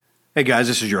Hey guys,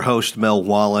 this is your host, Mel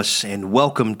Wallace, and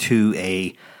welcome to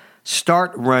a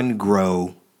Start, Run,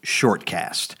 Grow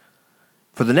shortcast.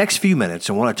 For the next few minutes,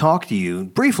 I want to talk to you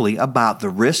briefly about the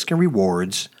risks and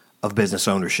rewards of business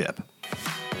ownership.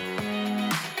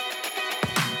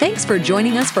 Thanks for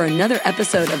joining us for another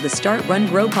episode of the Start, Run,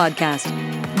 Grow podcast.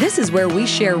 This is where we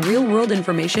share real-world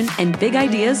information and big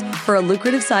ideas for a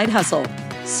lucrative side hustle,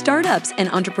 startups, and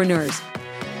entrepreneurs.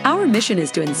 Our mission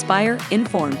is to inspire,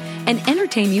 inform, and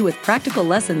entertain you with practical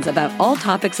lessons about all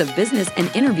topics of business and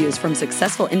interviews from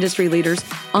successful industry leaders,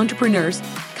 entrepreneurs,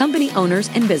 company owners,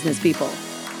 and business people.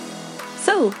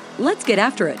 So, let's get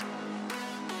after it.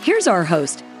 Here's our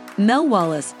host, Mel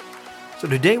Wallace. So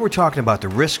today we're talking about the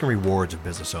risks and rewards of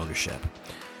business ownership.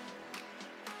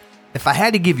 If I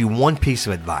had to give you one piece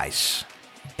of advice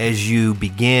as you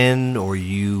begin or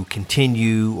you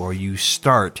continue or you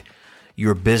start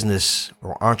your business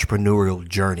or entrepreneurial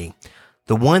journey,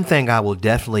 the one thing I will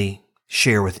definitely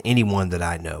share with anyone that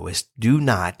I know is do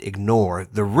not ignore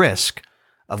the risk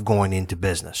of going into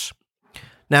business.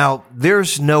 Now,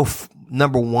 there's no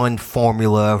number one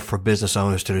formula for business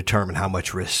owners to determine how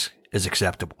much risk is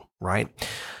acceptable, right?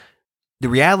 The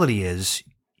reality is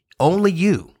only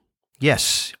you,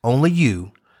 yes, only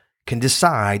you can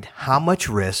decide how much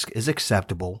risk is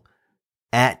acceptable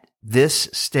at this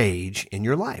stage in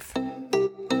your life.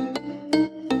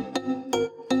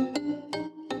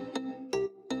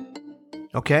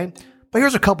 Okay, but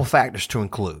here's a couple factors to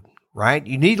include, right?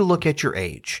 You need to look at your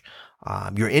age,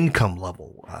 your income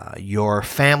level, your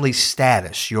family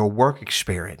status, your work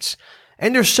experience,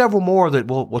 and there's several more that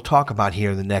we'll talk about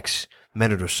here in the next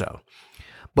minute or so.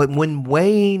 But when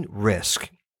weighing risk,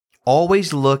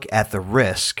 always look at the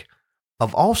risk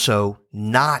of also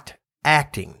not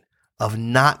acting, of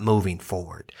not moving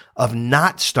forward, of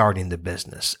not starting the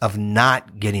business, of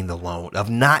not getting the loan, of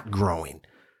not growing.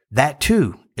 That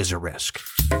too is a risk.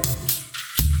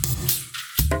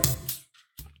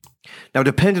 Now,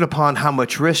 depending upon how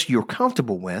much risk you're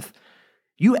comfortable with,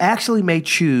 you actually may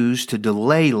choose to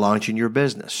delay launching your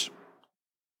business.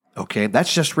 Okay,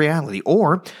 that's just reality.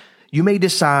 Or you may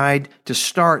decide to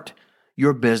start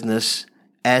your business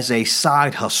as a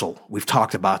side hustle. We've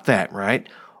talked about that, right?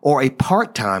 Or a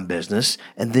part-time business,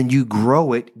 and then you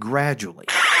grow it gradually.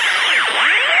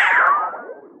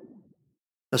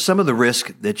 Now, some of the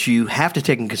risk that you have to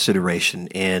take in consideration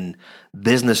in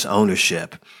business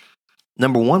ownership,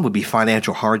 number one would be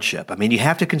financial hardship. I mean, you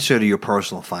have to consider your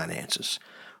personal finances,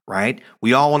 right?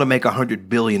 We all want to make $100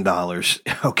 billion,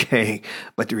 okay?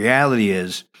 But the reality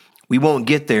is we won't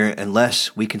get there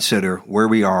unless we consider where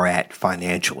we are at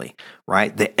financially,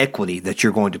 right? The equity that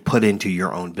you're going to put into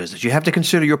your own business. You have to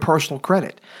consider your personal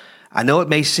credit. I know it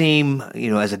may seem,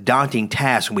 as a daunting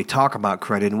task when we talk about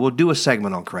credit, and we'll do a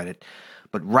segment on credit.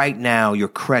 But right now, your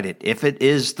credit, if it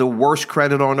is the worst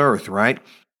credit on earth, right,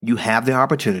 you have the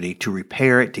opportunity to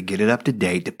repair it, to get it up to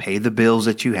date, to pay the bills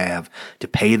that you have, to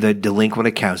pay the delinquent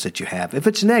accounts that you have. If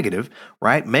it's negative,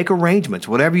 right, make arrangements,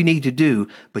 whatever you need to do,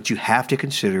 but you have to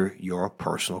consider your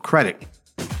personal credit.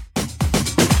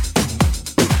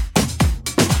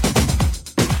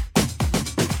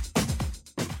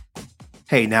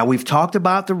 Hey, now we've talked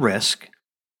about the risk.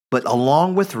 But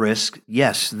along with risk,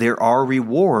 yes, there are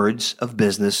rewards of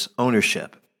business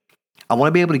ownership. I want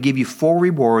to be able to give you 4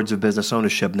 rewards of business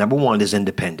ownership. Number one is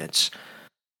independence.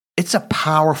 It's a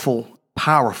powerful,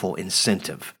 powerful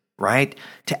incentive, right?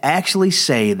 To actually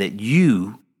say that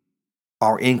you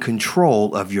are in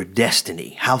control of your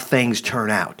destiny, how things turn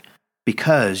out,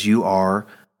 because you are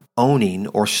owning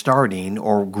or starting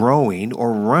or growing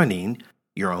or running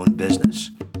your own business.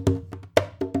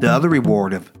 The other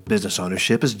reward of business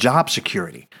ownership is job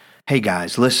security. Hey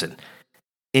guys, listen,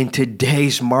 in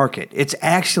today's market, it's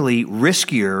actually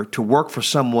riskier to work for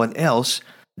someone else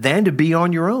than to be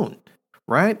on your own,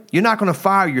 right? You're not going to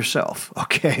fire yourself,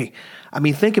 okay? I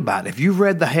mean, think about it. If you've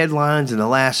read the headlines in the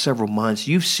last several months,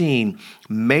 you've seen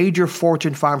major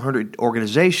Fortune 500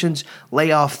 organizations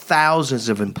lay off thousands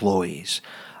of employees.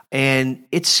 And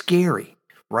it's scary,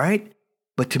 right?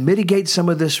 But to mitigate some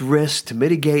of this risk, to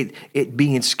mitigate it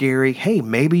being scary, hey,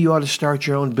 maybe you ought to start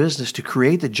your own business to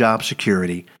create the job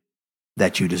security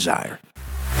that you desire.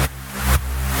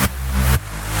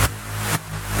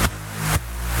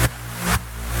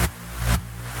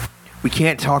 We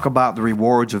can't talk about the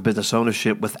rewards of business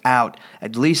ownership without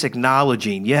at least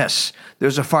acknowledging, yes,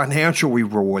 there's a financial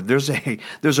reward. There's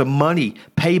a money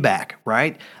payback,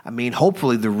 right? I mean,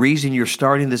 hopefully the reason you're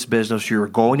starting this business, you're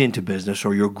going into business,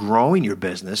 or you're growing your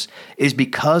business is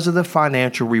because of the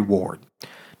financial reward.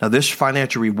 Now, this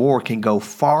financial reward can go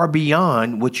far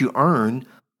beyond what you earn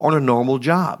on a normal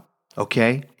job,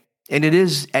 okay? And it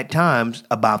is at times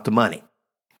about the money.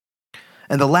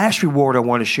 And the last reward I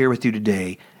want to share with you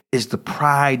today is the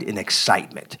pride and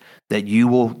excitement that you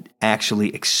will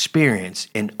actually experience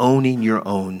in owning your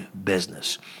own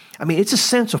business. I mean, it's a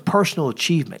sense of personal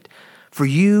achievement for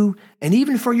you and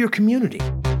even for your community.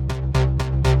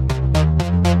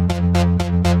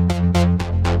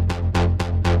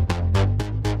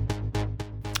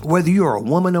 Whether you're a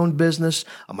woman-owned business,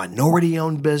 a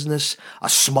minority-owned business, a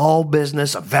small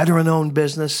business, a veteran-owned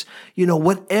business,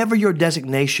 whatever your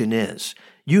designation is,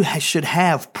 you should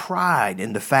have pride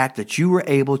in the fact that you were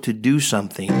able to do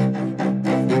something,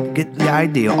 get the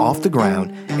idea off the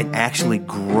ground, and actually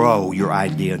grow your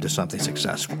idea into something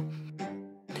successful.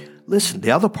 Listen,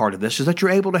 the other part of this is that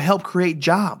you're able to help create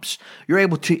jobs. You're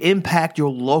able to impact your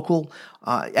local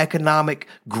economic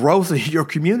growth of your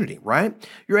community, right?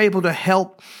 You're able to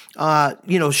help,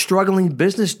 struggling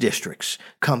business districts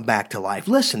come back to life.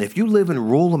 Listen, if you live in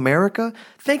rural America,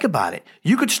 think about it.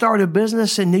 You could start a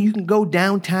business and then you can go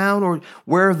downtown or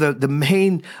where the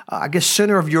main,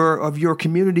 center of your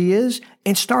community is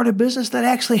and start a business that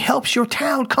actually helps your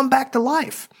town come back to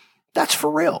life. That's for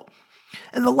real.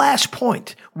 And the last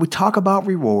point, we talk about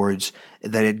rewards,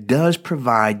 that it does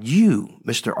provide you,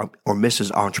 Mr. or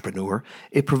Mrs. Entrepreneur,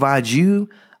 it provides you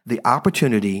the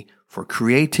opportunity for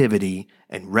creativity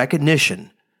and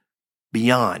recognition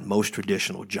beyond most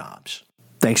traditional jobs.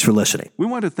 Thanks for listening. We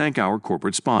want to thank our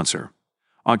corporate sponsor,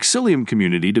 Auxilium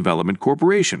Community Development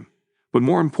Corporation. But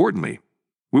more importantly,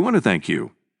 we want to thank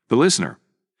you, the listener.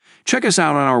 Check us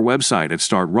out on our website at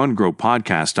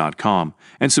startrungrowpodcast.com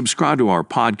and subscribe to our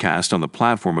podcast on the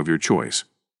platform of your choice.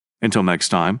 Until next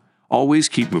time, always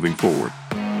keep moving forward.